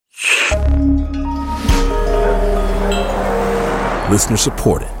Listener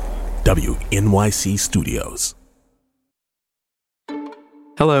supported. WNYC Studios.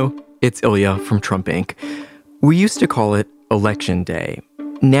 Hello, it's Ilya from Trump Inc. We used to call it Election Day.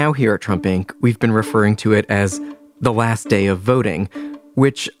 Now here at Trump Inc., we've been referring to it as the last day of voting,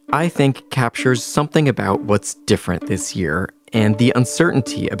 which I think captures something about what's different this year and the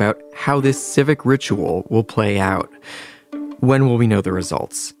uncertainty about how this civic ritual will play out. When will we know the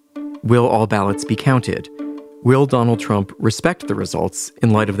results? Will all ballots be counted? Will Donald Trump respect the results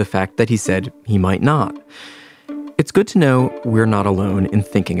in light of the fact that he said he might not? It's good to know we're not alone in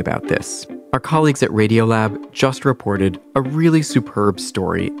thinking about this. Our colleagues at Radiolab just reported a really superb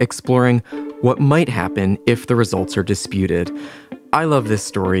story exploring what might happen if the results are disputed. I love this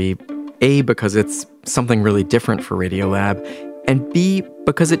story, A, because it's something really different for Radiolab, and B,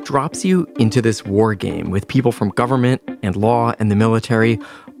 because it drops you into this war game with people from government and law and the military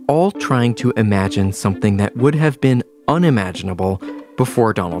all trying to imagine something that would have been unimaginable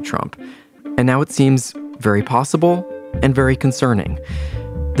before Donald Trump. And now it seems very possible and very concerning.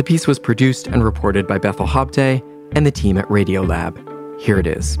 The piece was produced and reported by Bethel Habte and the team at Radiolab. Here it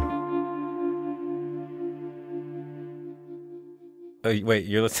is. Oh, wait,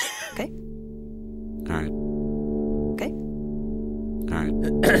 you're listening? Okay. All right. Okay. All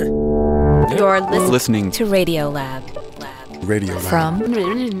right. You're listening to Radiolab. Radiolab. from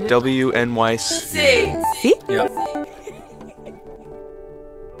WNYC. See? Yep.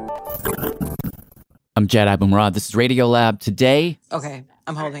 I'm Jad Abumrad. This is Radiolab. Today, Okay,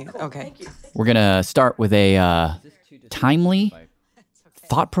 I'm holding it. Okay. we're going to start with a timely,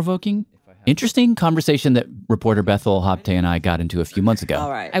 thought-provoking, interesting conversation that reporter Bethel Habte and I got into a few months ago.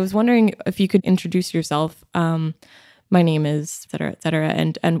 All right. I was wondering if you could introduce yourself. My name is, et cetera,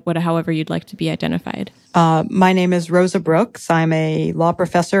 and however you'd like to be identified. My name is Rosa Brooks. I'm a law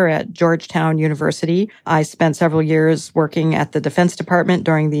professor at Georgetown University. I spent several years working at the Defense Department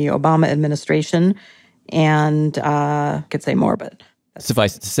during the Obama administration, and could say more, but...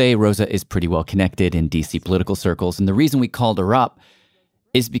 Suffice it to say, Rosa is pretty well connected in D.C. political circles, and the reason we called her up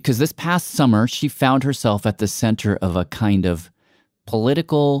is because this past summer, she found herself at the center of a kind of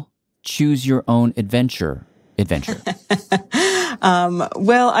political choose-your-own-adventure.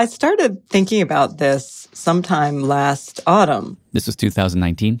 Well, I started thinking about this sometime last autumn. This was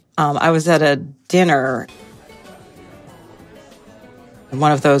 2019? I was at a dinner,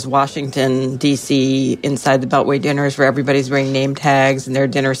 one of those Washington, D.C. inside the Beltway dinners where everybody's wearing name tags and they're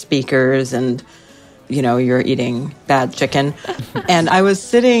dinner speakers and, you know, you're eating bad chicken. And I was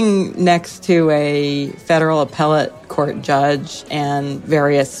sitting next to a federal appellate court judge and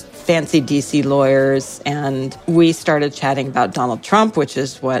various fancy D.C. lawyers, and we started chatting about Donald Trump, which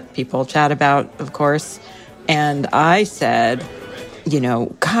is what people chat about, of course. And I said,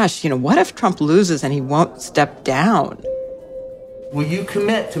 what if Trump loses and he won't step down? Will you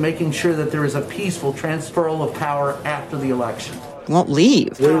commit to making sure that there is a peaceful transferal of power after the election? Won't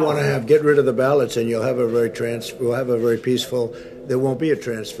leave. We want to get rid of the ballots, and we'll have a very peaceful. There won't be a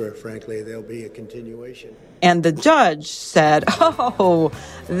transfer, frankly. There'll be a continuation. And the judge said, "Oh,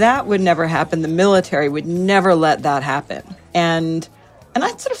 that would never happen. The military would never let that happen." And I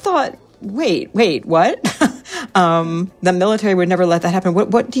sort of thought, wait, what? The military would never let that happen.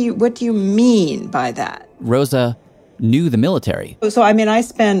 What do you mean by that? Rosa knew the military. So,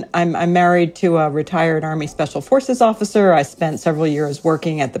 I'm married to a retired Army Special Forces officer. I spent several years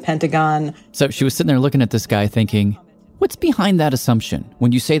working at the Pentagon. So she was sitting there looking at this guy thinking, what's behind that assumption?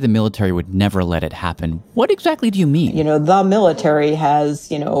 When you say the military would never let it happen, what exactly do you mean? The military has,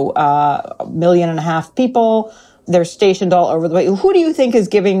 1.5 million people. They're stationed all over the place. Who do you think is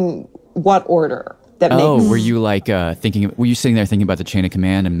giving what order? Were you were you sitting there thinking about the chain of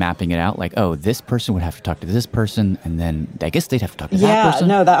command and mapping it out? Like, oh, this person would have to talk to this person, and then I guess they'd have to talk to that person?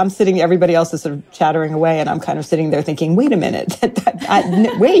 Yeah, no, I'm sitting, everybody else is sort of chattering away, and I'm kind of sitting there thinking, wait a minute,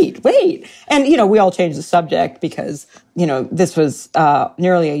 wait. And, we all changed the subject because, this was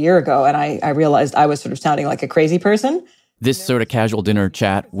nearly a year ago, and I realized I was sort of sounding like a crazy person. This sort of casual dinner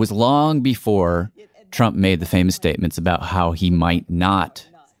chat was long before Trump made the famous statements about how he might not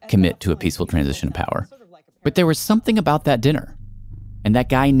commit to a peaceful transition of power. But there was something about that dinner and that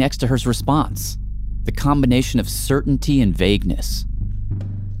guy next to her's response, the combination of certainty and vagueness,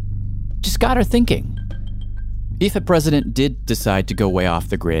 just got her thinking. If a president did decide to go way off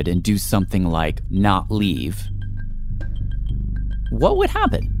the grid and do something like not leave, what would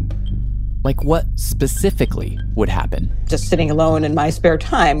happen? Like, what specifically would happen? Just sitting alone in my spare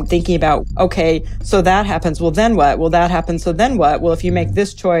time, thinking about, okay, so that happens. Well, then what? Well, that happens. So then what? Well, if you make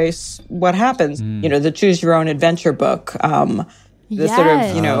this choice, what happens? The Choose Your Own Adventure book, This sort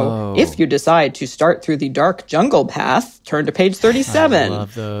of, if you decide to start through the dark jungle path, turn to page 37. I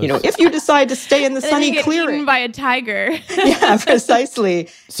love those. If you decide to stay in the sunny you get clearing. eaten by a tiger. Yeah, precisely.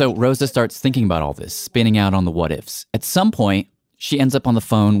 So Rosa starts thinking about all this, spinning out on the what ifs. At some point, she ends up on the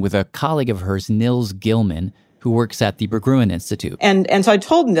phone with a colleague of hers, Nils Gilman, who works at the Berggruen Institute. And so I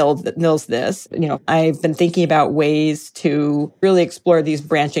told Nils this, I've been thinking about ways to really explore these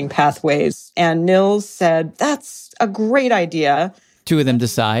branching pathways. And Nils said, that's a great idea. Two of them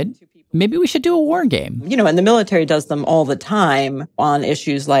decide, maybe we should do a war game. And the military does them all the time on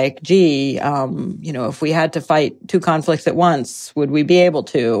issues like, if we had to fight two conflicts at once, would we be able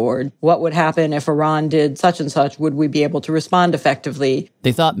to? Or what would happen if Iran did such and such? Would we be able to respond effectively?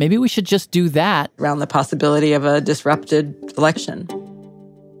 They thought maybe we should just do that. Around the possibility of a disrupted election.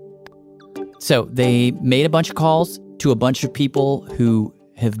 So they made a bunch of calls to a bunch of people who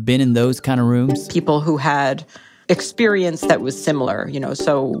have been in those kind of rooms. People who had experience that was similar,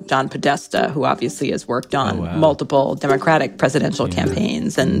 so John Podesta, who obviously has worked on multiple Democratic presidential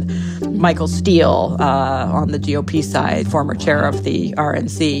campaigns, and Michael Steele on the GOP side, former chair of the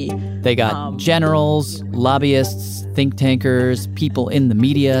RNC. They got generals, lobbyists, think tankers, people in the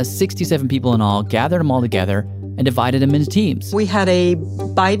media, 67 people in all, gathered them all together and divided them into teams. We had a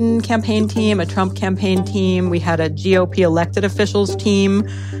Biden campaign team, a Trump campaign team. We had a GOP elected officials team,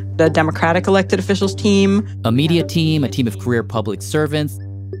 the Democratic elected officials team. A media team, a team of career public servants.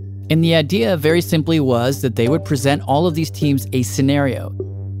 And the idea very simply was that they would present all of these teams a scenario,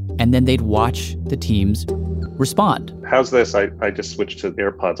 and then they'd watch the teams respond. How's this? I just switched to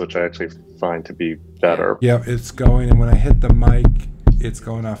AirPods, which I actually find to be better. Yeah, it's going, and when I hit the mic, it's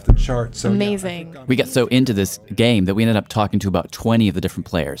going off the chart. So amazing. We got so into this game that we ended up talking to about 20 of the different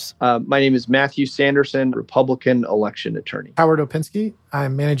players. My name is Matthew Sanderson, Republican election attorney. Howard Opinski.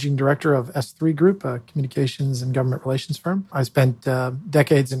 I'm managing director of S3 Group, a communications and government relations firm. I spent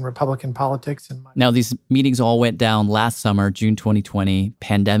decades in Republican politics. Now, these meetings all went down last summer, June 2020,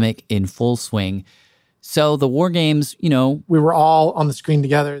 pandemic in full swing. So the war games, we were all on the screen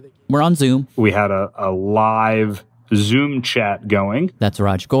together. We're on Zoom. We had a live Zoom chat going. That's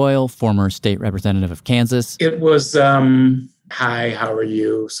Raj Goyal, former state representative of Kansas. It was, hi, how are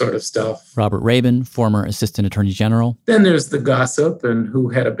you, sort of stuff. Robert Rabin, former assistant attorney general. Then there's the gossip and who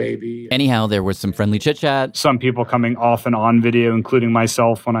had a baby. Anyhow, there was some friendly chit-chat. Some people coming off and on video, including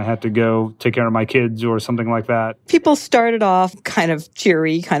myself when I had to go take care of my kids or something like that. People started off kind of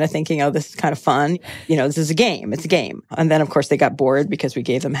cheery, kind of thinking, oh, this is kind of fun. This is a game. It's a game. And then, of course, they got bored because we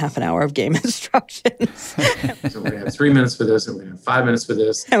gave them half an hour of game instructions. So we have 3 minutes for this and we have 5 minutes for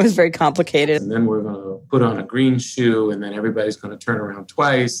this. It was very complicated. And then we're going to put on a green shoe and then everybody's going to turn around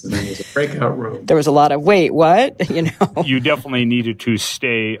twice and then there's a breakout room. There was a lot of, wait, what? You definitely needed to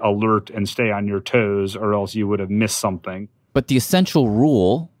stay alert and stay on your toes or else you would have missed something. But the essential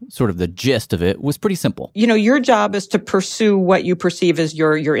rule, sort of the gist of it, was pretty simple. Your job is to pursue what you perceive as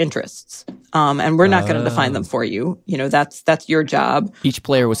your interests. And we're not going to define them for you. That's your job. Each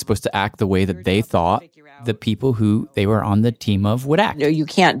player was supposed to act the way that they thought the people who they were on the team of would act. You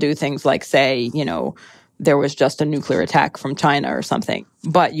can't do things like say, there was just a nuclear attack from China or something.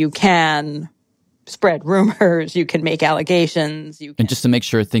 But you can spread rumors, you can make allegations. And just to make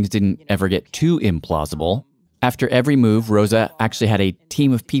sure things didn't ever get too implausible, after every move, Rosa actually had a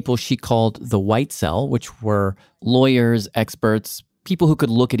team of people she called the White Cell, which were lawyers, experts, people who could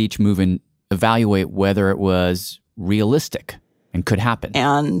look at each move and evaluate whether it was realistic and could happen.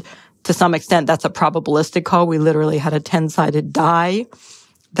 And to some extent, that's a probabilistic call. We literally had a 10-sided die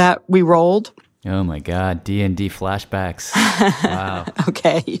that we rolled. Oh my God, D&D flashbacks. Wow.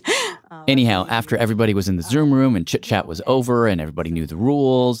 Okay. Anyhow, after everybody was in the Zoom room and chit-chat was over and everybody knew the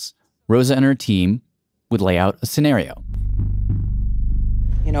rules, Rosa and her team would lay out a scenario.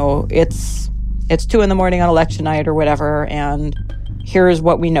 It's 2 a.m. on election night or whatever, and here's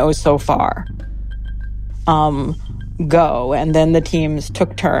what we know so far. Go. And then the teams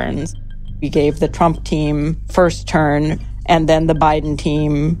took turns. We gave the Trump team first turn, and then the Biden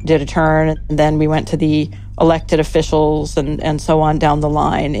team did a turn, and then we went to the elected officials and so on down the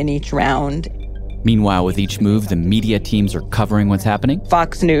line in each round. Meanwhile, with each move, the media teams are covering what's happening.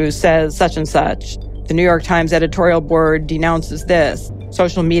 Fox News says such and such. The New York Times editorial board denounces this.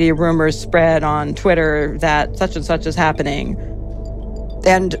 Social media rumors spread on Twitter that such and such is happening.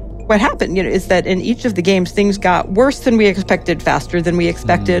 And what happened, is that in each of the games, things got worse than we expected, faster than we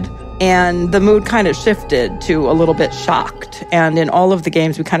expected. And the mood kind of shifted to a little bit shocked. And in all of the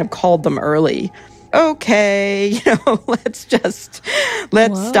games, we kind of called them early. Okay, let's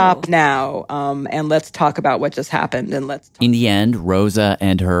stop now. And let's talk about what just happened. And in the end, Rosa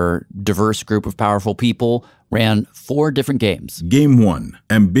and her diverse group of powerful people ran 4 different games. Game 1,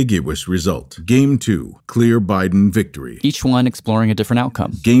 ambiguous result. Game 2, clear Biden victory. Each one exploring a different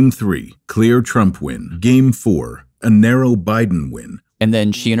outcome. Game 3, clear Trump win. Game 4, a narrow Biden win. And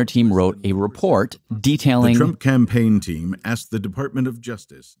then she and her team wrote a report detailing the Trump campaign team asked the Department of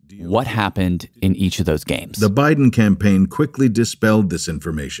Justice what happened in each of those games. The Biden campaign quickly dispelled this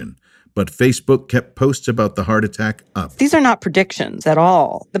information, but Facebook kept posts about the heart attack up. These are not predictions at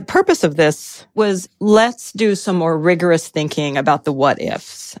all. The purpose of this was let's do some more rigorous thinking about the what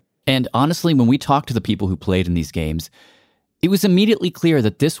ifs. And honestly, when we talked to the people who played in these games, it was immediately clear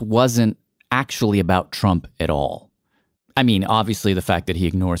that this wasn't actually about Trump at all. I mean, obviously, the fact that he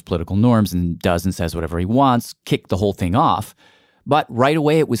ignores political norms and does and says whatever he wants kicked the whole thing off. But right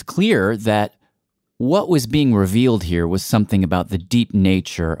away, it was clear that what was being revealed here was something about the deep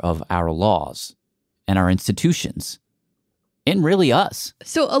nature of our laws and our institutions, and really us.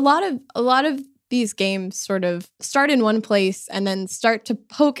 So a lot of these games sort of start in one place and then start to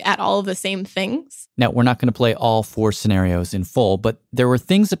poke at all of the same things. Now, we're not going to play all 4 scenarios in full, but there were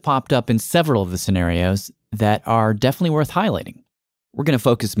things that popped up in several of the scenarios that are definitely worth highlighting. We're going to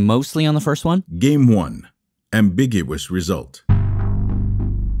focus mostly on the first one. Game 1, ambiguous result.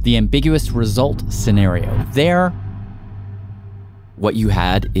 The ambiguous result scenario. There, what you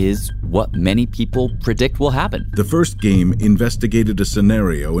had is what many people predict will happen. The first game investigated a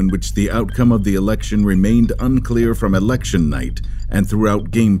scenario in which the outcome of the election remained unclear from election night and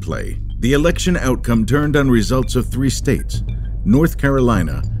throughout gameplay. The election outcome turned on results of 3 states: North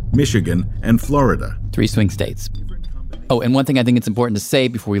Carolina, Michigan, and Florida. 3 swing states. Oh, and one thing I think it's important to say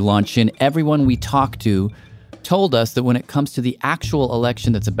before we launch in, everyone we talked to told us that when it comes to the actual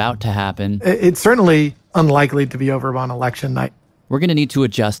election that's about to happen, it's certainly unlikely to be over on election night. We're going to need to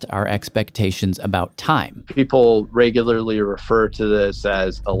adjust our expectations about time. People regularly refer to this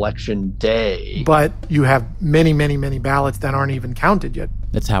as election day. But you have many, many, many ballots that aren't even counted yet.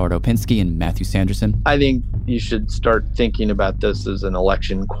 That's Howard Opinski and Matthew Sanderson. I think you should start thinking about this as an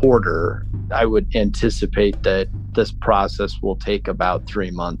election quarter. I would anticipate that this process will take about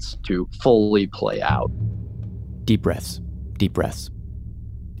 3 months to fully play out. Deep breaths. Deep breaths.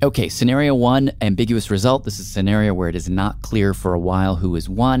 Okay, scenario 1, ambiguous result. This is a scenario where it is not clear for a while who has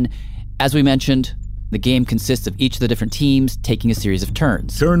won. As we mentioned, the game consists of each of the different teams taking a series of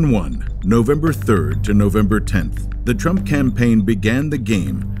turns. Turn 1, November 3rd to November 10th. The Trump campaign began the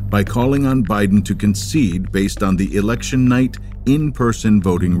game by calling on Biden to concede based on the election night in-person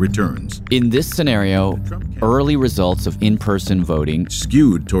voting returns. In this scenario, early results of in-person voting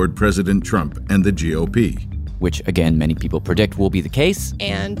skewed toward President Trump and the GOP. Which, again, many people predict will be the case.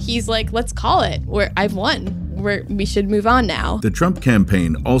 And he's like, let's call it. I've won. We should move on now. The Trump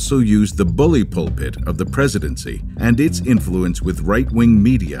campaign also used the bully pulpit of the presidency and its influence with right-wing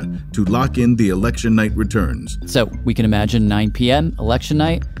media to lock in the election night returns. So we can imagine 9 p.m., election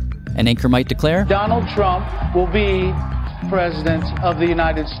night, an anchor might declare, Donald Trump will be President of the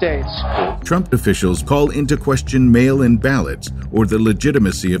United States. Trump officials call into question mail-in ballots or the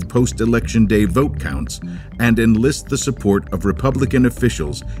legitimacy of post-election day vote counts and enlist the support of Republican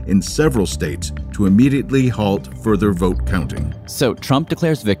officials in several states to immediately halt further vote counting. So Trump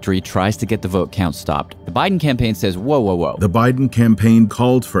declares victory, tries to get the vote count stopped. The Biden campaign says, whoa, whoa, whoa. The Biden campaign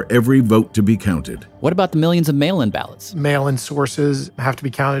called for every vote to be counted. What about the millions of mail-in ballots? Mail-in sources have to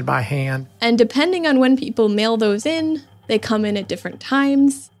be counted by hand. And depending on when people mail those in, they come in at different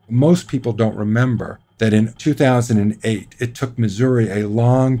times. Most people don't remember that in 2008, it took Missouri a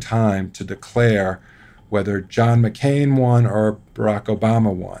long time to declare whether John McCain won or Barack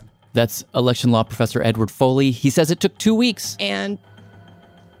Obama won. That's election law professor Edward Foley. He says it took 2 weeks. And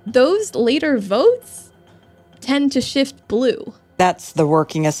those later votes tend to shift blue. That's the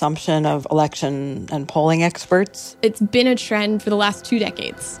working assumption of election and polling experts. It's been a trend for the last 2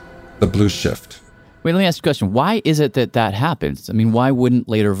 decades. The blue shift. Wait, let me ask you a question. Why is it that happens? I mean, why wouldn't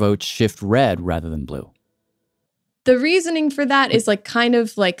later votes shift red rather than blue? The reasoning for that is kind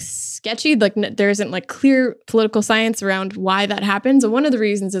of sketchy. There isn't clear political science around why that happens. And one of the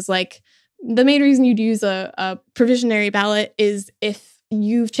reasons is the main reason you'd use a provisionary ballot is if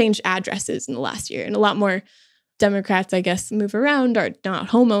you've changed addresses in the last year. And a lot more Democrats, I guess, move around, are not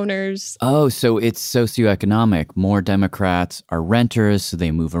homeowners. Oh, so it's socioeconomic. More Democrats are renters, so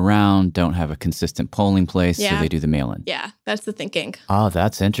they move around, don't have a consistent polling place, so they do the mail-in. Yeah, that's the thinking. Oh,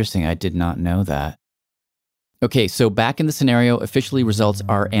 that's interesting. I did not know that. Okay, so back in the scenario, officially results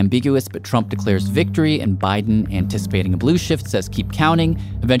are ambiguous, but Trump declares victory, and Biden, anticipating a blue shift, says keep counting.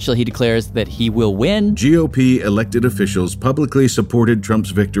 Eventually, he declares that he will win. GOP elected officials publicly supported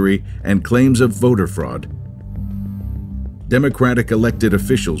Trump's victory and claims of voter fraud. Democratic elected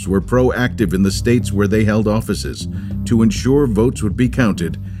officials were proactive in the states where they held offices to ensure votes would be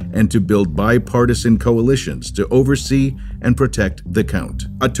counted and to build bipartisan coalitions to oversee and protect the count.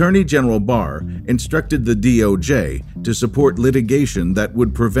 Attorney General Barr instructed the DOJ to support litigation that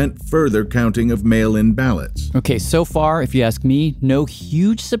would prevent further counting of mail-in ballots. Okay, so far, if you ask me, no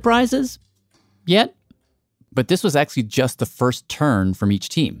huge surprises yet. But this was actually just the first turn from each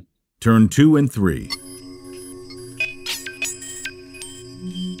team. Turn 2 and 3.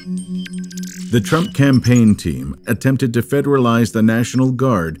 The Trump campaign team attempted to federalize the National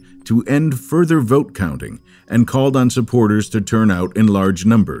Guard to end further vote counting and called on supporters to turn out in large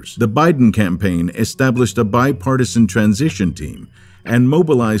numbers. The Biden campaign established a bipartisan transition team and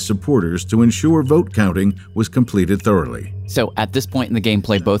mobilized supporters to ensure vote counting was completed thoroughly. So at this point in the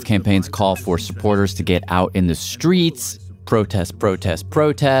gameplay, both campaigns call for supporters to get out in the streets, protest, protest,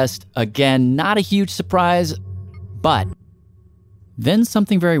 protest. Again, not a huge surprise, but then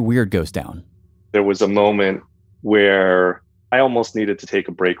something very weird goes down. There was a moment where I almost needed to take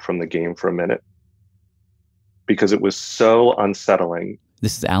a break from the game for a minute because it was so unsettling.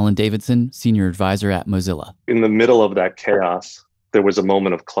 This is Alan Davidson, senior advisor at Mozilla. In the middle of that chaos, there was a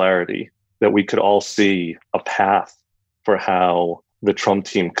moment of clarity that we could all see a path for how the Trump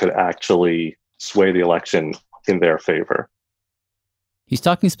team could actually sway the election in their favor. He's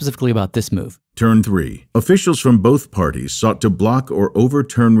talking specifically about this move. Turn 3. Officials from both parties sought to block or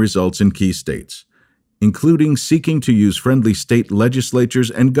overturn results in key states, including seeking to use friendly state legislatures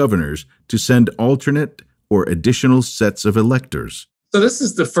and governors to send alternate or additional sets of electors. So this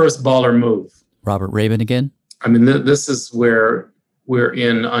is the first baller move. Robert Rabin again? I mean, this is where we're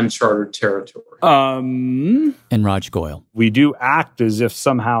in uncharted territory. And Raj Goyal. We do act as if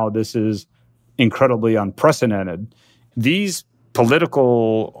somehow this is incredibly unprecedented. These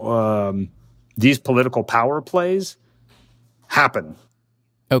political power plays happen.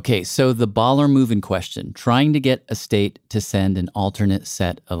 Okay, so the baller move in question, trying to get a state to send an alternate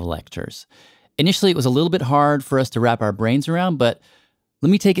set of electors. Initially, it was a little bit hard for us to wrap our brains around, but let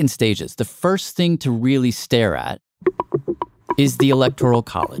me take it in stages. The first thing to really stare at is the Electoral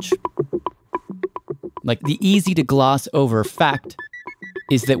College. Like, the easy to gloss over fact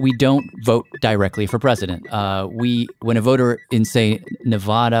is that we don't vote directly for president. When a voter in, say,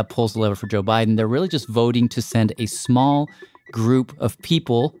 Nevada pulls the lever for Joe Biden, they're really just voting to send a small group of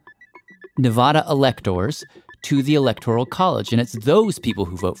people, Nevada electors, to the Electoral College. And it's those people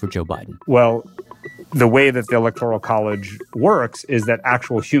who vote for Joe Biden. Well, the way that the Electoral College works is that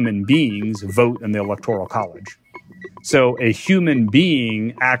actual human beings vote in the Electoral College. So a human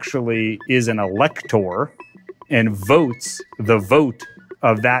being actually is an elector and votes the vote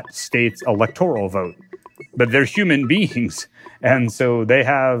of that state's electoral vote. But they're human beings, and so they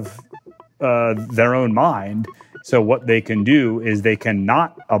have their own mind. So what they can do is they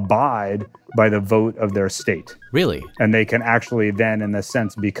cannot abide by the vote of their state. Really? And they can actually then, in a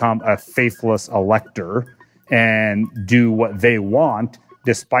sense, become a faithless elector and do what they want,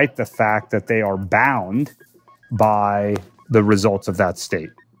 despite the fact that they are bound by the results of that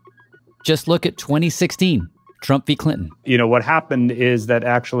state. Just look at 2016. Trump v. Clinton. You know, what happened is that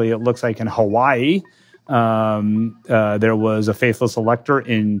actually it looks like in Hawaii, there was a faithless elector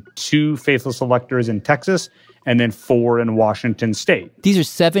in 2 faithless electors in Texas, and then 4 in Washington state. These are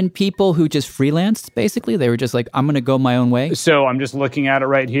 7 people who just freelanced, basically? They were just like, I'm going to go my own way? So I'm just looking at it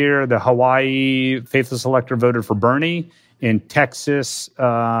right here. The Hawaii faithless elector voted for Bernie. In Texas,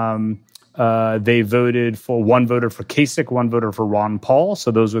 they voted for, 1 voted for Kasich, 1 voted for Ron Paul. So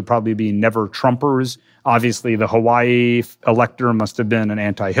those would probably be never Trumpers. Obviously, the Hawaii elector must have been an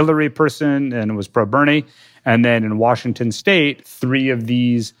anti-Hillary person and was pro-Bernie. And then in Washington state, 3 of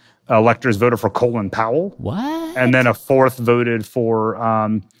these electors voted for Colin Powell. What? And then a 4th voted for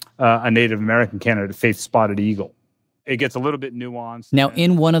a Native American candidate, Faith Spotted Eagle. It gets a little bit nuanced. Now,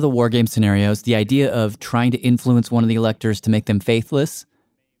 in one of the war game scenarios, the idea of trying to influence one of the electors to make them faithless,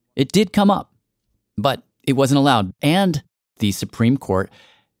 it did come up, but it wasn't allowed. And the Supreme Court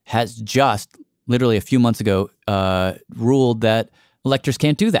has just, literally a few months ago, ruled that electors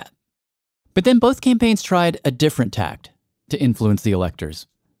can't do that. But then both campaigns tried a different tact to influence the electors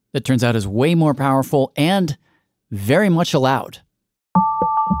that turns out is way more powerful and very much allowed.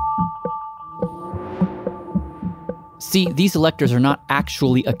 See, these electors are not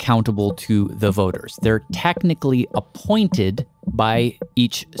actually accountable to the voters. They're technically appointed by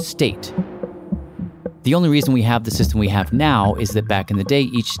each state. The only reason we have the system we have now is that back in the day,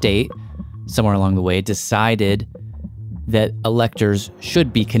 each state, somewhere along the way, decided that electors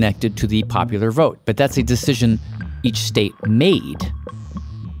should be connected to the popular vote. But that's a decision each state made.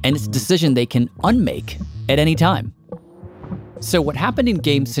 And it's a decision they can unmake at any time. So what happened in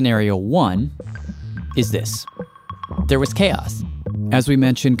game scenario 1 is this. There was chaos. As we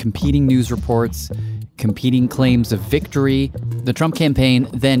mentioned, competing news reports, competing claims of victory. The Trump campaign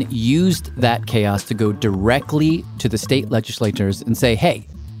then used that chaos to go directly to the state legislatures and say, hey,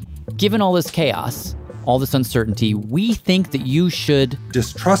 given all this chaos, all this uncertainty, we think that you should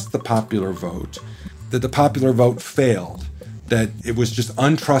distrust the popular vote, that the popular vote failed, that it was just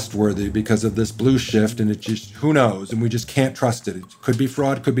untrustworthy because of this blue shift, and it just, who knows, and we just can't trust it. It could be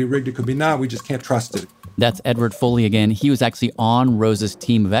fraud, could be rigged, it could be not, we just can't trust it. That's Edward Foley again. He was actually on Rose's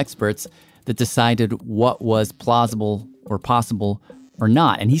team of experts that decided what was plausible or possible or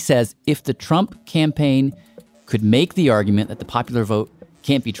not. And he says if the Trump campaign could make the argument that the popular vote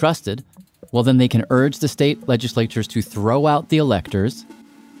can't be trusted, well, then they can urge the state legislatures to throw out the electors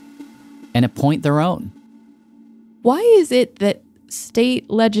and appoint their own. Why is it that state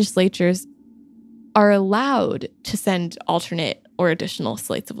legislatures are allowed to send alternate or additional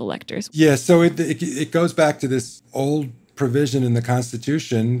slates of electors? Yeah, so it goes back to this old provision in the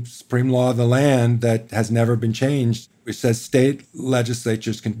Constitution, Supreme Law of the Land, that has never been changed. It says state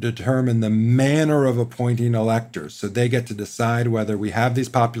legislatures can determine the manner of appointing electors. So they get to decide whether we have these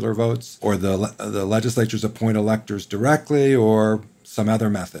popular votes or the legislatures appoint electors directly or some other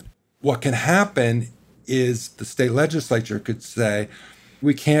method. What can happen is the state legislature could say,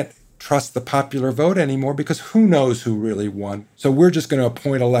 we can't trust the popular vote anymore because who knows who really won. So we're just going to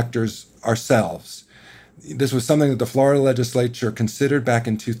appoint electors ourselves. This was something that the Florida legislature considered back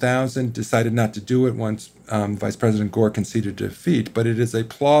in 2000, decided not to do it once Vice President Gore conceded defeat, but it is a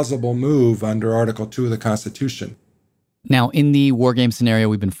plausible move under Article 2 of the Constitution. Now, in the war game scenario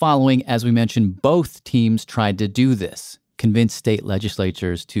we've been following, as we mentioned, both teams tried to do this, convince state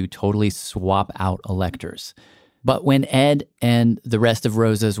legislatures to totally swap out electors. But when Ed and the rest of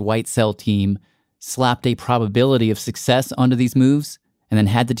Rosa's white cell team slapped a probability of success onto these moves and then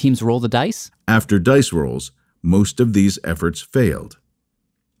had the teams roll the dice? After dice rolls, most of these efforts failed.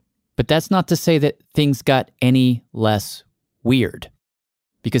 But that's not to say that things got any less weird.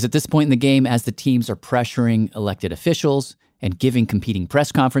 Because at this point in the game, as the teams are pressuring elected officials and giving competing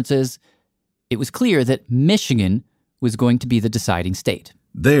press conferences, it was clear that Michigan was going to be the deciding state.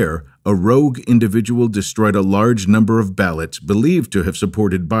 There, a rogue individual destroyed a large number of ballots believed to have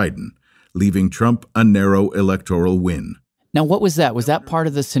supported Biden, leaving Trump a narrow electoral win. Now, what was that? Was that part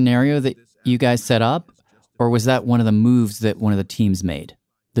of the scenario that you guys set up? Or was that one of the moves that one of the teams made?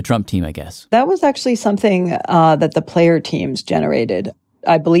 The Trump team, I guess. That was actually something that the player teams generated.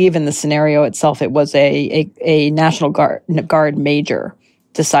 I believe in the scenario itself, it was a National Guard major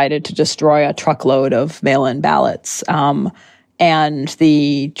decided to destroy a truckload of mail-in ballots. And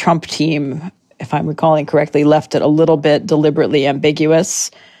the Trump team, if I'm recalling correctly, left it a little bit deliberately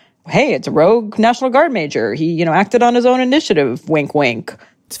ambiguous. Hey, it's a rogue National Guard major. He, acted on his own initiative. Wink, wink.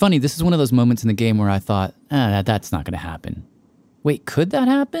 It's funny. This is one of those moments in the game where I thought, that's not going to happen. Wait, could that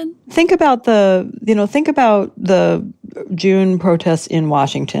happen? Think about the June protests in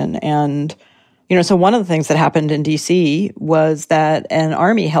Washington. And, so one of the things that happened in D.C. was that an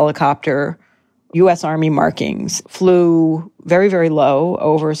Army helicopter, U.S. Army markings, flew very, very low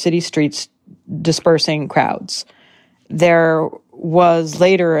over city streets, dispersing crowds. There was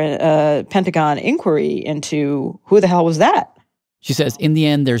later a Pentagon inquiry into who the hell was that? She says, in the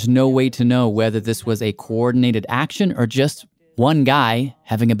end, there's no way to know whether this was a coordinated action or just one guy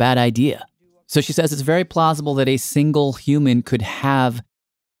having a bad idea. So she says it's very plausible that a single human could have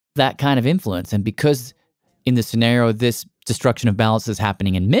that kind of influence. And because in the scenario, this destruction of ballots is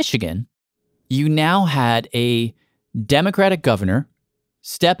happening in Michigan, you now had a Democratic governor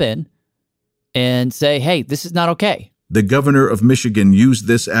step in and say, hey, this is not okay. The governor of Michigan used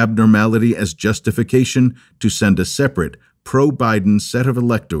this abnormality as justification to send a separate pro-Biden set of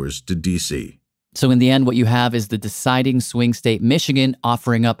electors to D.C. So in the end, what you have is the deciding swing state, Michigan,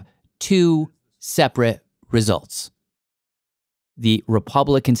 offering up two separate results. The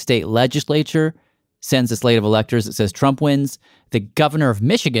Republican state legislature sends a slate of electors that says Trump wins. The governor of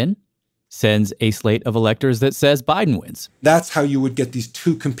Michigan sends a slate of electors that says Biden wins. That's how you would get these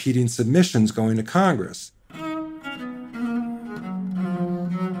two competing submissions going to Congress.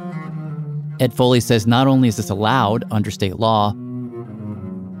 Ed Foley says not only is this allowed under state law,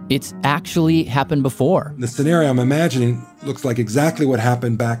 it's actually happened before. The scenario I'm imagining looks like exactly what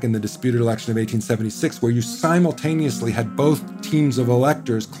happened back in the disputed election of 1876, where you simultaneously had both teams of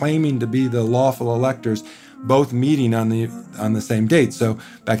electors claiming to be the lawful electors, both meeting on the same date. So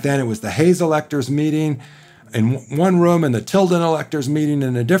back then it was the Hayes electors meeting in one room and the Tilden electors meeting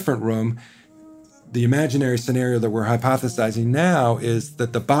in a different room. The imaginary scenario that we're hypothesizing now is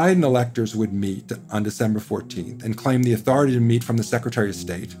that the Biden electors would meet on December 14th and claim the authority to meet from the Secretary of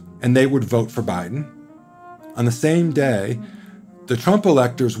State, and they would vote for Biden. On the same day, the Trump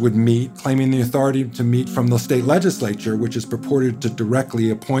electors would meet, claiming the authority to meet from the state legislature, which is purported to directly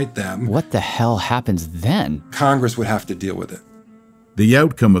appoint them. What the hell happens then? Congress would have to deal with it. The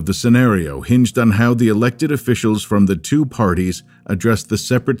outcome of the scenario hinged on how the elected officials from the two parties addressed the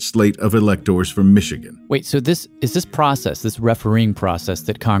separate slate of electors from Michigan. Wait, so this process, this refereeing process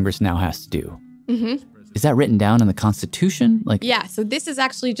that Congress now has to do, is that written down in the Constitution? Yeah, so this is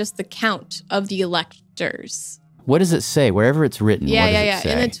actually just the count of the electors. What does it say? Wherever it's written, what does it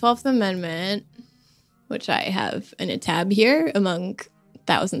say? In the 12th Amendment, which I have in a tab here among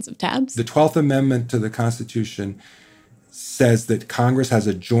thousands of tabs. The 12th Amendment to the Constitution says that Congress has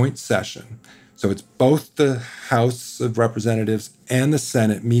a joint session. So it's both the House of Representatives and the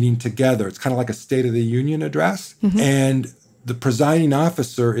Senate meeting together. It's kind of like a State of the Union address. And the presiding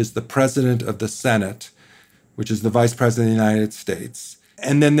officer is the President of the Senate, which is the Vice President of the United States.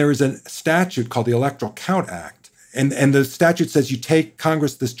 And then there is a statute called the Electoral Count Act. And the statute says you take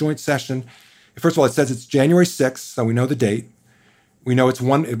Congress, this joint session. First of all, it says it's January 6th, so we know the date. We know it's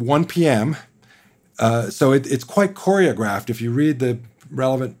 1 p.m., so it's quite choreographed. If you read the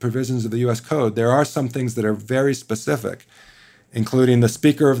relevant provisions of the U.S. Code, there are some things that are very specific, including the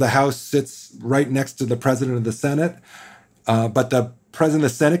Speaker of the House sits right next to the President of the Senate, but the President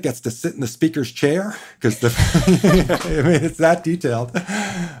of the Senate gets to sit in the Speaker's chair, because it's that detailed.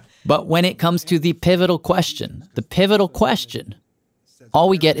 But when it comes to the pivotal question, all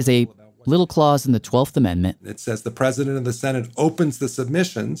we get is a little clause in the 12th Amendment. It says the President of the Senate opens the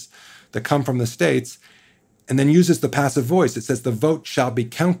submissions that come from the states and then uses the passive voice. It says the vote shall be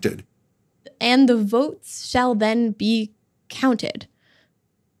counted. And the votes shall then be counted.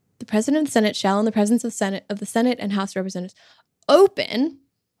 The President of the Senate shall, in the presence of the Senate and House of Representatives, open.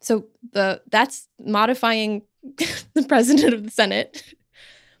 So that's modifying the President of the Senate.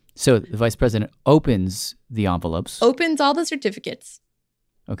 So the Vice President opens the envelopes. Opens all the certificates.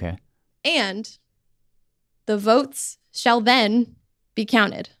 Okay. And the votes shall then be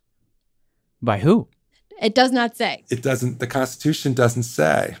counted. By who? It does not say. It doesn't. The Constitution doesn't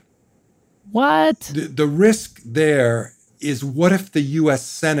say. What? The risk there is, what if the U.S.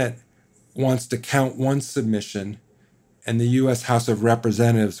 Senate wants to count one submission and the U.S. House of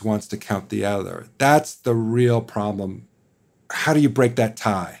Representatives wants to count the other? That's the real problem. How do you break that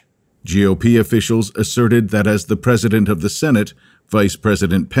tie? GOP officials asserted that as the president of the Senate, Vice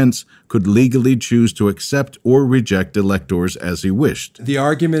President Pence could legally choose to accept or reject electors as he wished. The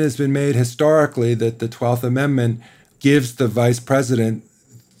argument has been made historically that the 12th Amendment gives the vice president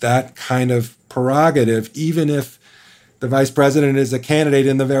that kind of prerogative, even if the vice president is a candidate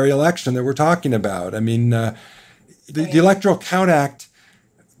in the very election that we're talking about. I mean, the Electoral Count Act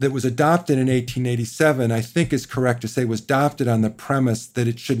that was adopted in 1887, I think is correct to say, was adopted on the premise that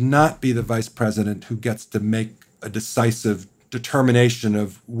it should not be the vice president who gets to make a decisive determination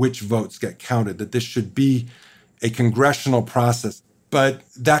of which votes get counted, that this should be a congressional process. But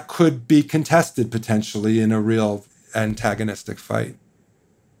that could be contested potentially in a real antagonistic fight.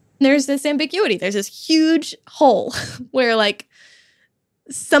 There's this ambiguity. There's this huge hole where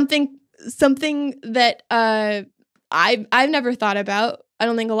something that I've never thought about, I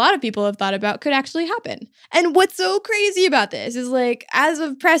don't think a lot of people have thought about, could actually happen. And what's so crazy about this is, as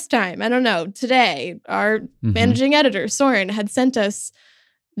of press time, I don't know, today, our managing editor, Soren, had sent us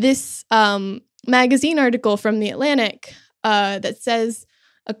this magazine article from The Atlantic that says,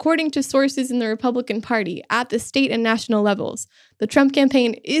 according to sources in the Republican Party at the state and national levels, the Trump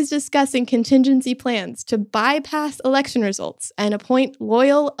campaign is discussing contingency plans to bypass election results and appoint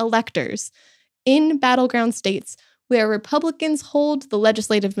loyal electors in battleground states where Republicans hold the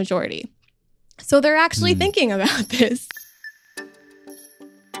legislative majority. So they're actually thinking about this.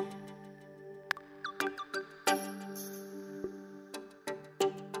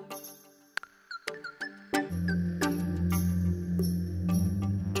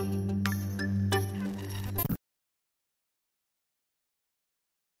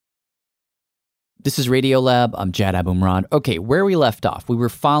 This is Radiolab. I'm Jad Abumrad. Okay, where we left off, we were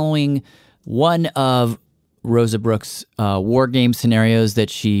following one of Rosa Brooks' war game scenarios that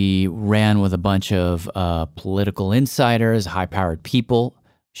she ran with a bunch of political insiders, high-powered people.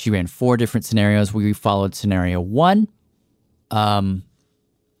 She ran 4 different scenarios. We followed scenario 1.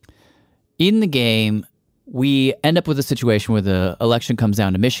 In the game, we end up with a situation where the election comes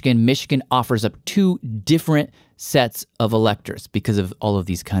down to Michigan. Michigan offers up 2 different sets of electors because of all of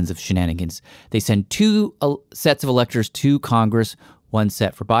these kinds of shenanigans. They send 2 sets of electors to Congress, 1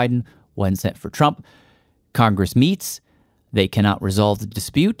 set for Biden, one sent for Trump. Congress meets. They cannot resolve the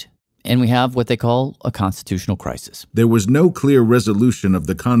dispute. And we have what they call a constitutional crisis. There was no clear resolution of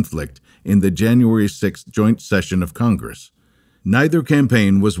the conflict in the January 6th joint session of Congress. Neither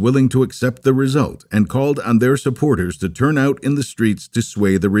campaign was willing to accept the result and called on their supporters to turn out in the streets to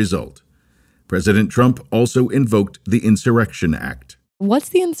sway the result. President Trump also invoked the Insurrection Act. What's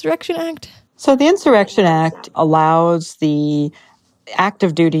the Insurrection Act? So the Insurrection Act allows the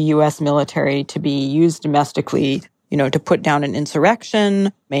active duty U.S. military to be used domestically, to put down an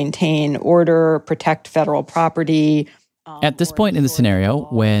insurrection, maintain order, protect federal property. At this point in the scenario,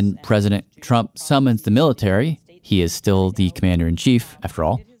 when President Trump summons the military, he is still the commander-in-chief, after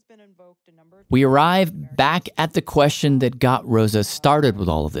all, we arrive back at the question that got Rosa started with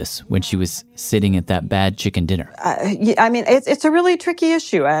all of this when she was sitting at that bad chicken dinner. It's a really tricky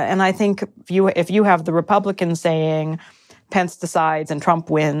issue. And I think if you have the Republicans saying Pence decides and Trump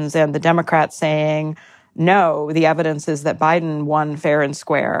wins, and the Democrats saying, no, the evidence is that Biden won fair and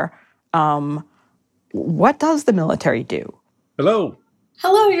square, what does the military do? Hello.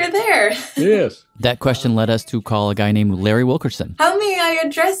 Hello, you're there. Yes. That question led us to call a guy named Larry Wilkerson. How may I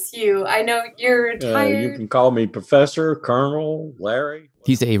address you? I know you're retired. You can call me Professor, Colonel, Larry.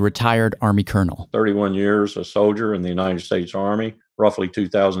 He's a retired Army colonel. 31 years a soldier in the United States Army. Roughly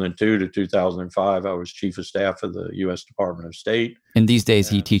 2002 to 2005, I was Chief of Staff of the U.S. Department of State. And these days,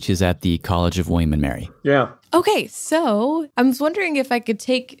 he teaches at the College of William and Mary. Yeah. Okay, so I was wondering if I could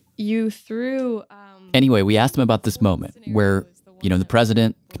take you through... Anyway, we asked him about this moment where, the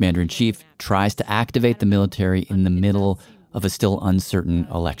president, commander-in-chief, tries to activate the military in the middle of a still uncertain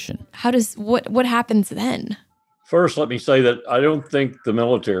election. What happens then? First, let me say that I don't think the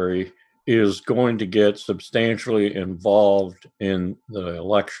military is going to get substantially involved in the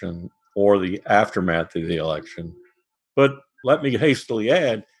election or the aftermath of the election. But let me hastily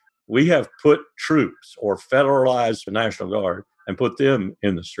add, we have put troops or federalized the National Guard and put them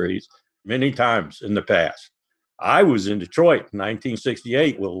in the streets many times in the past. I was in Detroit in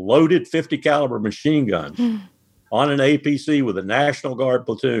 1968 with loaded 50 caliber machine guns on an APC with a National Guard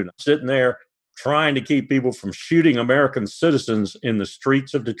platoon, sitting there trying to keep people from shooting American citizens in the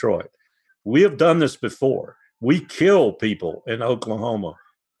streets of Detroit. We have done this before. We kill people in Oklahoma.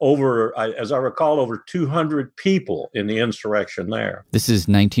 As I recall, over 200 people in the insurrection there. This is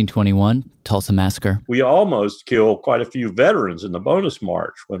 1921, Tulsa Massacre. We almost killed quite a few veterans in the Bonus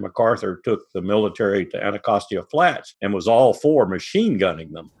March when MacArthur took the military to Anacostia Flats and was all for machine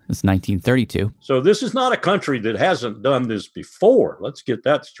gunning them. It's 1932. So this is not a country that hasn't done this before. Let's get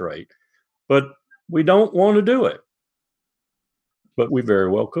that straight. But we don't want to do it. But we very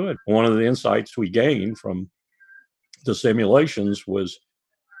well could. One of the insights we gained from the simulations was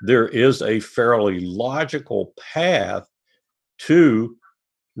there is a fairly logical path to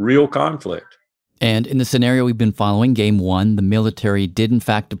real conflict. And in the scenario we've been following, Game 1, the military did in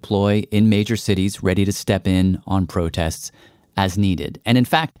fact deploy in major cities, ready to step in on protests as needed. And in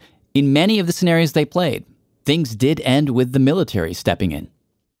fact, in many of the scenarios they played, things did end with the military stepping in.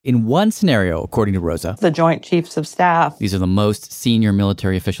 In one scenario, according to Rosa, the Joint Chiefs of Staff, these are the most senior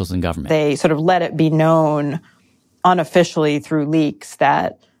military officials in government. They sort of let it be known unofficially through leaks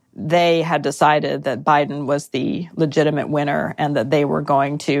that they had decided that Biden was the legitimate winner and that they were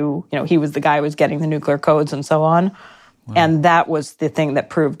going to, he was the guy who was getting the nuclear codes and so on. Wow. And that was the thing that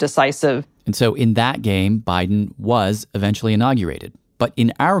proved decisive. And so in that game, Biden was eventually inaugurated. But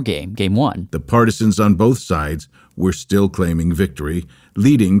in our game, Game 1, the partisans on both sides were still claiming victory,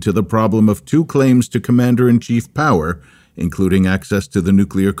 leading to the problem of two claims to commander-in-chief power, including access to the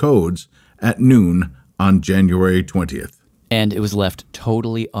nuclear codes, at noon on January 20th. And it was left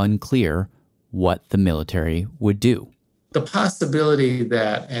totally unclear what the military would do. The possibility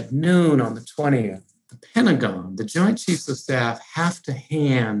that at noon on the 20th, the Pentagon, the Joint Chiefs of Staff, have to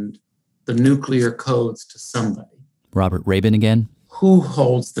hand the nuclear codes to somebody. Robert Rabin again. Who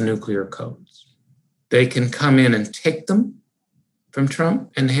holds the nuclear codes? They can come in and take them from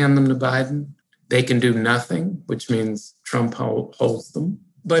Trump and hand them to Biden. They can do nothing, which means Trump holds them.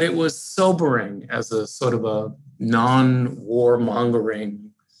 But it was sobering as a sort of a non-warmongering,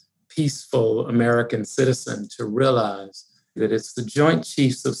 peaceful American citizen to realize that it's the Joint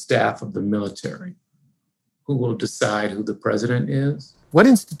Chiefs of Staff of the military who will decide who the president is. What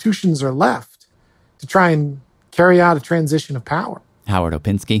institutions are left to try and carry out a transition of power? Howard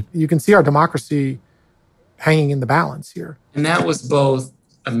Opinski. You can see our democracy hanging in the balance here. And that was both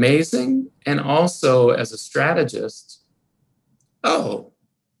amazing and also, as a strategist, well,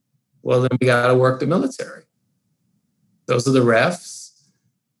 then we got to work the military. Those are the refs,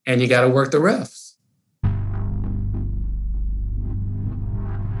 and you got to work the refs.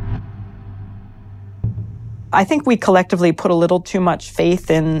 I think we collectively put a little too much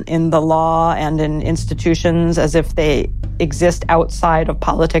faith in the law and in institutions as if they exist outside of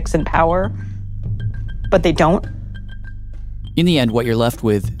politics and power, but they don't. In the end, what you're left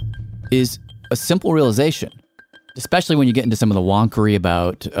with is a simple realization, especially when you get into some of the wonkery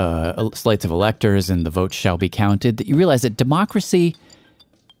about slates of electors and the votes shall be counted, that you realize that democracy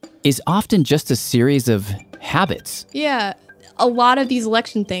is often just a series of habits. Yeah, a lot of these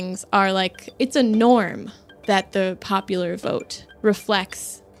election things are like, it's a norm that the popular vote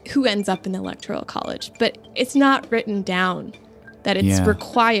reflects who ends up in the Electoral College, but it's not written down that it's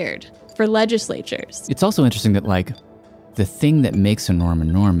required for legislatures. It's also interesting that, like, the thing that makes a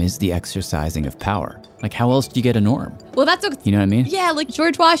norm is the exercising of power. Like, how else do you get a norm? Well, that's what... You know what I mean? Yeah, like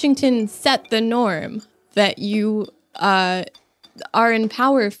George Washington set the norm that you are in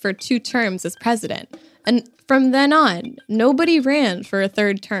power for 2 terms as president. And from then on, nobody ran for a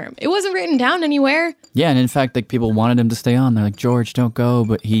 3rd term. It wasn't written down anywhere. Yeah, and in fact, like, people wanted him to stay on. They're like, George, don't go.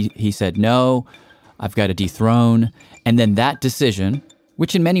 But he said, no, I've got to dethrone. And then that decision,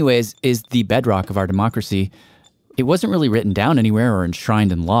 which in many ways is the bedrock of our democracy, it wasn't really written down anywhere or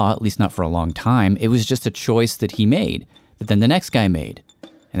enshrined in law, at least not for a long time. It was just a choice that he made, that then the next guy made,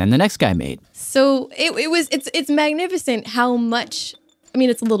 and then the next guy made. So it's magnificent how much, I mean,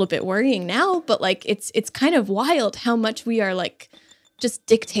 it's a little bit worrying now, but like it's kind of wild how much we are like just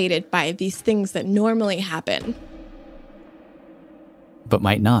dictated by these things that normally happen. But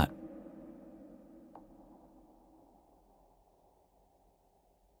might not.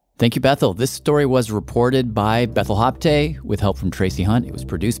 Thank you, Bethel. This story was reported by Bethel Hopte with help from Tracy Hunt. It was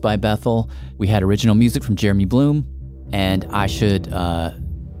produced by Bethel. We had original music from Jeremy Bloom. And I should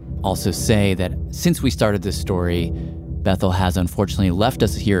also say that since we started this story, Bethel has unfortunately left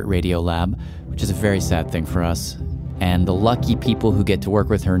us here at Radiolab, which is a very sad thing for us. And the lucky people who get to work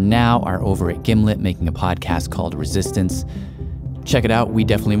with her now are over at Gimlet making a podcast called Resistance. Check it out. We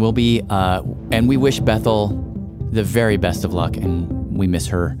definitely will be. And we wish Bethel the very best of luck, and we miss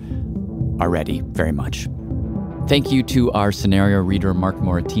her already very much. Thank you to our scenario reader, Mark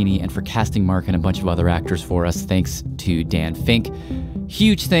Moratini, and for casting Mark and a bunch of other actors for us. Thanks to Dan Fink.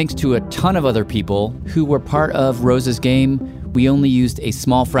 Huge thanks to a ton of other people who were part of Rose's Game. We only used a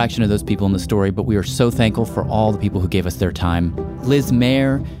small fraction of those people in the story, but we are so thankful for all the people who gave us their time. Liz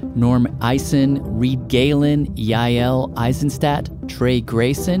Mayer, Norm Eisen, Reed Galen, Yael Eisenstadt, Trey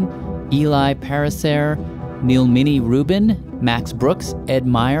Grayson, Eli Paraser, Neil Minnie Rubin, Max Brooks, Ed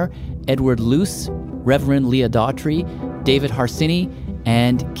Meyer, Edward Luce, Reverend Leah Daughtry, David Harsini,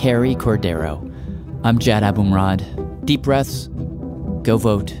 and Carrie Cordero. I'm Jad Abumrad. Deep breaths, go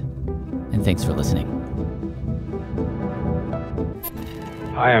vote, and thanks for listening.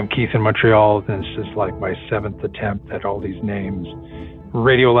 Hi, I'm Keith in Montreal. This is like my 7th attempt at all these names.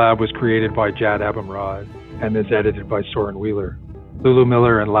 Radiolab was created by Jad Abumrad and is edited by Soren Wheeler. Lulu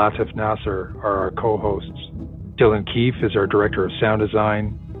Miller and Latif Nasser are our co-hosts. Dylan Keefe is our director of sound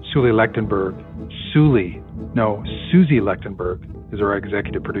design. Susie Lechtenberg is our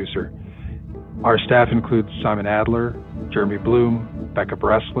executive producer. Our staff includes Simon Adler, Jeremy Bloom, Becca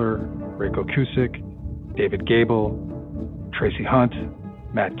Bressler, Reiko Kusik, David Gable, Tracy Hunt,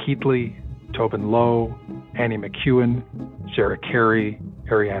 Matt Keatley, Tobin Lowe, Annie McEwen, Sarah Carey,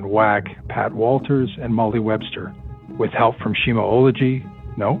 Ariane Wack, Pat Walters, and Molly Webster, with help from Shima Oligi,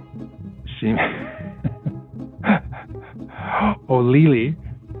 O'Leary,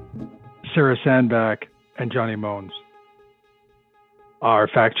 Sarah Sandback, and Johnny Mones. Our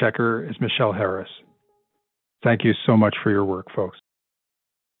fact checker is Michelle Harris. Thank you so much for your work, folks.